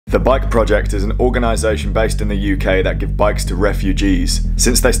The Bike Project is an organisation based in the UK that give bikes to refugees.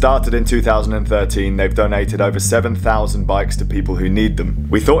 Since they started in 2013, they've donated over 7,000 bikes to people who need them.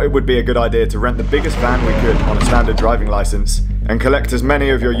 We thought it would be a good idea to rent the biggest van we could on a standard driving licence and collect as many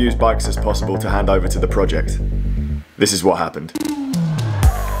of your used bikes as possible to hand over to the project. This is what happened.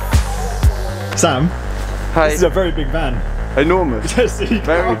 Sam, hi. This is a very big van. Enormous. How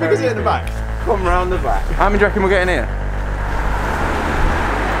big is it in the back? Come round the back. How many do you reckon we're getting here?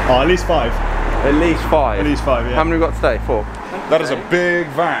 Oh, at least 5. At least 5? At least 5, yeah. How many we got today? 4? That is a big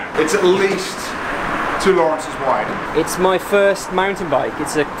van. It's at least 2 Lawrences wide. It's my first mountain bike.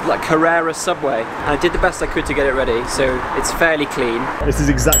 It's a Carrera Subway. And I did the best I could to get it ready, so it's fairly clean. This is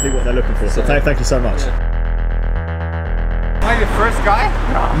exactly what they're looking for, so thank you so much. Yeah. Am I the first guy?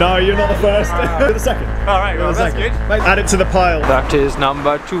 No, you're not the first. You're the second. Alright, well that's good. Add it to the pile. That is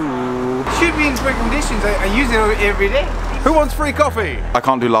number 2. It should be in great conditions. I use it every day. Who wants free coffee? I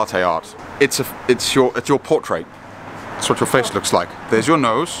can't do latte art. It's your portrait. That's what your face looks like. There's your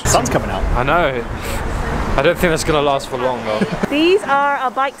nose. Sun's coming out. I know. I don't think that's going to last for long though. These are our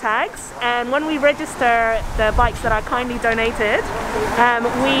bike tags, and when we register the bikes that are kindly donated,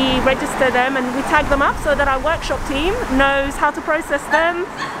 we register them and we tag them up so that our workshop team knows how to process them,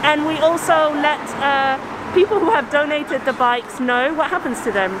 and we also let people who have donated the bikes know what happens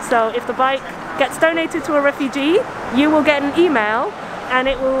to them. So if the bike gets donated to a refugee, you will get an email and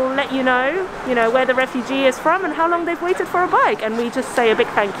it will let you know where the refugee is from and how long they've waited for a bike, and we just say a big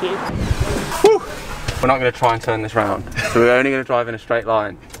thank you. Whew. We're not going to try and turn this round, so we're only going to drive in a straight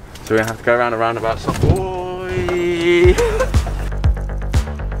line. So we're going to have to go around a roundabout.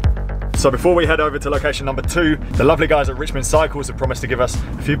 So before we head over to location number 2, the lovely guys at Richmond Cycles have promised to give us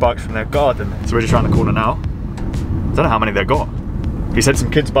a few bikes from their garden. So we're just around the corner now. I don't know how many they've got. He said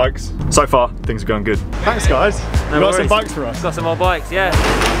some kids' bikes. So far, things are going good. Thanks guys. No You got worries. some bikes for us? Got some more bikes, yeah.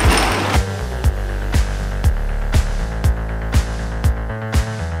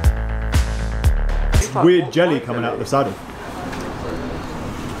 Weird jelly coming out of the saddle.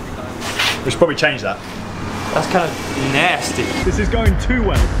 We should probably change that. That's kind of nasty. This is going too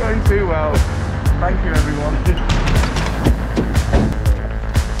well. Going too well. Thank you everyone.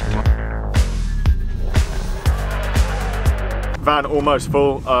 Van almost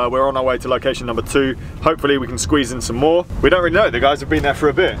full. We're on our way to location number 2. Hopefully we can squeeze in some more. We don't really know. The guys have been there for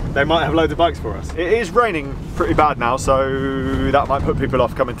a bit. They might have loads of bikes for us. It is raining pretty bad now, so that might put people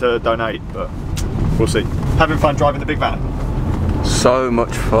off coming to donate, but we'll see. Having fun driving the big van? So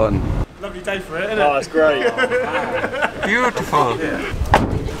much fun. Lovely day for it, isn't it? Oh, it's great. Beautiful. Yeah.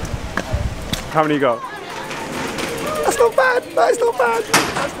 How many you got? That's not bad. That's not bad.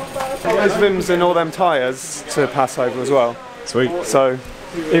 That's not bad. There's rims in all them tyres to pass over as well. Sweet. So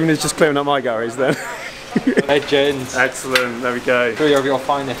even if it's just clearing up my garage then. Legends. Excellent, there we go. 3 of your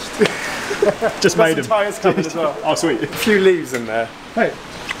finest. Just made them. Tyres coming as well. Oh, sweet. A few leaves in there. Hey.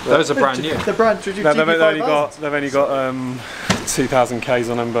 Those are brand new. The brand, No, they've only got 2,000 Ks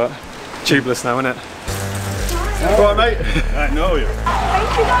on them, but tubeless now, isn't it? Alright mate. I know you.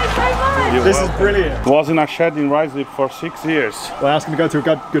 Thank you guys so much. This is brilliant. Was in a shed in Risley for 6 years. Well, I asked him to go to a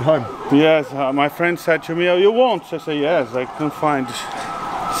good home. Yes, my friend said to me, "Oh, you won't?" I said, "Yes, I can find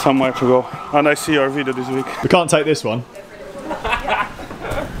somewhere to go." And I see your video this week. We can't take this one. Do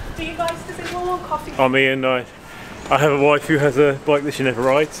you guys does anyone want coffee? I'm Ian. I have a wife who has a bike that she never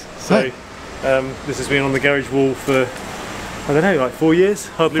rides. So this has been on the garage wall for, I don't know, like 4 years.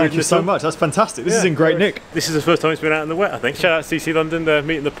 Hardly Thank you so much. That's fantastic. This is in great nick. This is the first time it's been out in the wet, I think. Shout out to CC London. They're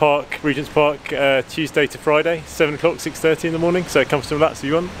meeting the park, Regent's Park, Tuesday to Friday, 7 o'clock, 6:30 in the morning. So come to relax if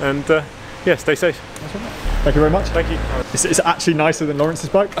you want. And yeah, stay safe. Thank you very much. Thank you. It's actually nicer than Lawrence's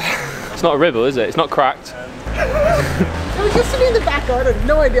bike. It's not a ribble, is it? It's not cracked. I was just sitting in the back garden, I had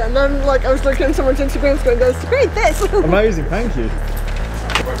no idea, and then like I was looking at someone's Instagram going, "That's great, this." Amazing, thank you.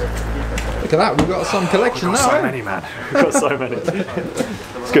 Look at that, we've got some collection now. So many, man. We've got so many.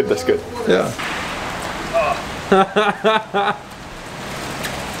 It's good, that's good. Yeah.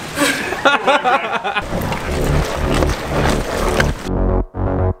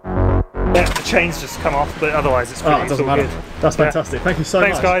 Yeah, the chains just come off, but otherwise it's pretty it doesn't matter. good. That's fantastic. Thank you so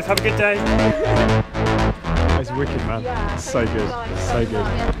Thanks much. guys, have a good day. It's wicked, man. It's so good. So good.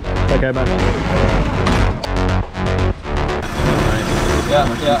 Take care, man. Yeah.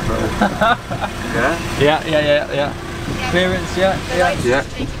 Clearance, yeah.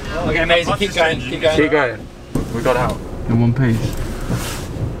 Okay, amazing. Keep going. Keep going. We got out. In one piece.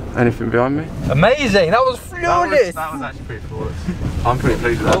 Anything behind me? Amazing. That was flawless. That was actually pretty flawless. I'm pretty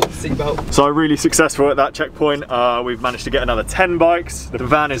pleased with that. Seatbelt. So really successful at that checkpoint. We've managed to get another 10 bikes. The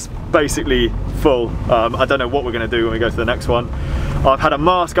van is basically full. I don't know what we're going to do when we go to the next one. I've had a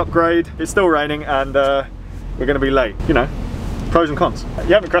mask upgrade, it's still raining, and we're going to be late. You know, pros and cons.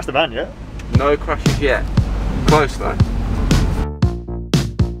 You haven't crashed the van yet? No crashes yet. Close though.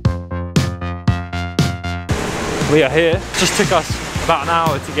 We are here. Just took us about an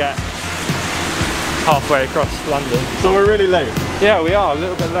hour to get halfway across London. So we're really late? Yeah, we are a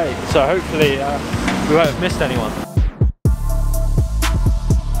little bit late. So hopefully we won't have missed anyone.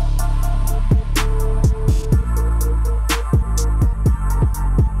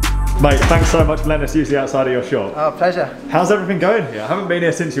 Mate, thanks so much for letting us use the outside of your shop. Oh, pleasure. How's everything going here? I haven't been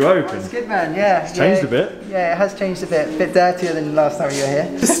here since you opened. It's good, man, yeah. It's changed a bit. Yeah, it has changed a bit dirtier than last time you were here.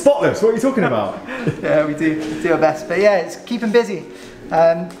 It's spotless, what are you talking about? Yeah, we do our best. But yeah, it's keeping busy.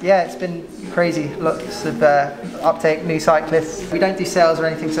 Yeah, it's been crazy. Lots of uptake, new cyclists. We don't do sales or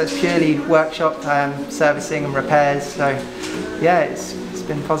anything, so it's purely workshop servicing and repairs. So yeah, it's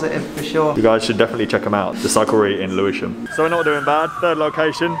been positive for sure. You guys should definitely check them out, the Cyclery in Lewisham. So we're not doing bad. Third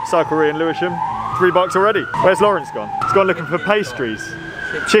location, Cyclery in Lewisham. 3 bikes already. Where's Lawrence gone? He's gone looking for pastries.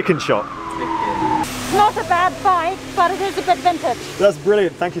 Chicken shop. It's not a bad bike, but it is a bit vintage. That's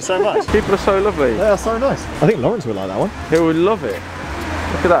brilliant, thank you so much. People are so lovely. They are so nice. I think Lawrence would like that one. He would love it.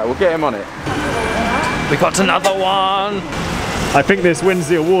 Look at that, we'll get him on it. We got another one. I think this wins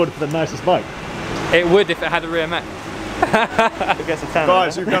the award for the nicest bike. It would if it had a rear mech.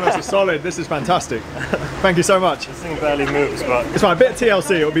 Guys, you've done us a solid. This is fantastic. Thank you so much. This thing barely moves, but it's fine. A bit of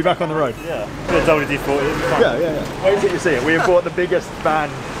TLC, it'll be back on the road. Yeah, a bit of WD-40. Yeah. Wait till you see it. We have bought the biggest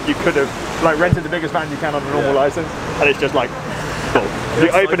van you could have, like rented the biggest van you can on a normal license, and it's just like full. You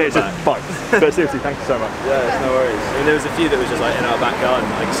open it, it's just bikes. But seriously, thank you so much. Yeah, it's no worries. I mean, there was a few that was just like in our back garden.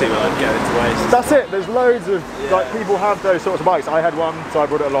 I can see where I'd go into waste. That's it. There's loads of like people have those sorts of bikes. I had one, so I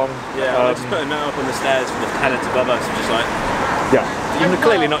brought it along. Yeah, I just put a note up on the stairs for the tenants above us, just like. Yeah. You can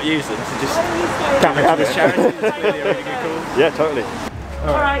clearly not use them, so just can't we have it? Charity is clearly a really good cause. Yeah, totally.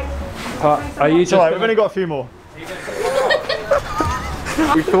 Alright. Are you just alright, we've only got a few more.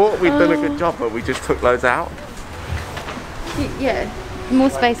 We thought we'd done a good job, but we just took loads out. Yeah, more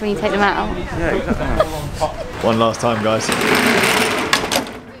space when you take them out. Yeah, exactly. One last time, guys.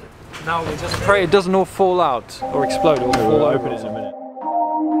 Now we just pray it doesn't all fall out or explode or We'll open it in a minute.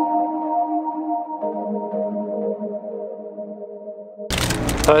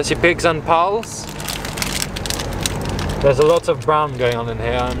 Percy pigs and pals. There's a lot of brown going on in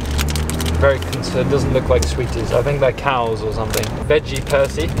here. I'm very concerned. It doesn't look like sweeties. I think they're cows or something. Veggie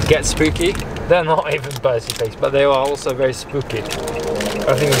Percy. Get spooky. They're not even Percy pigs, but they are also very spooky.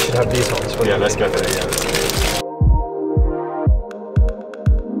 I think we should have these ones for let's go for it.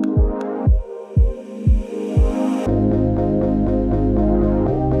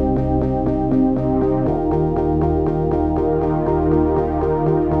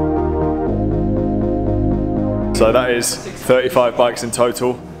 So that is 35 bikes in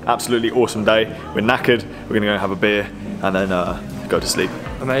total. Absolutely awesome day. We're knackered. We're gonna go have a beer and then go to sleep.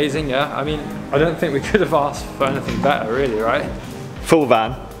 Amazing, yeah. I mean, I don't think we could have asked for anything better, really, right? Full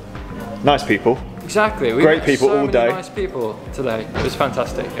van, nice people. Exactly. We Great people so all many day. Nice people today. It was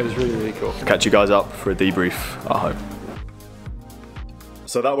fantastic. It was really, really cool. Catch you guys up for a debrief at home.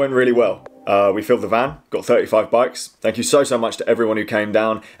 So that went really well. We filled the van, got 35 bikes. Thank you so much to everyone who came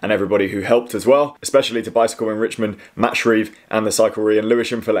down and everybody who helped as well, especially to Bicycle in Richmond, Matt Shreve and the Cyclery in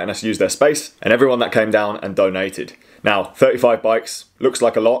Lewisham for letting us use their space, and everyone that came down and donated. Now, 35 bikes looks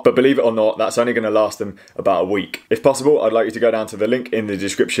like a lot, but believe it or not, that's only going to last them about a week. If possible, I'd like you to go down to the link in the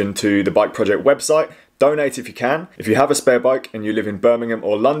description to the Bike Project website. Donate if you can. If you have a spare bike and you live in Birmingham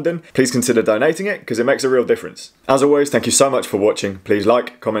or London, please consider donating it because it makes a real difference. As always, thank you so much for watching. Please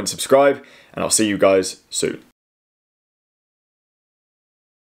like, comment, subscribe, and I'll see you guys soon.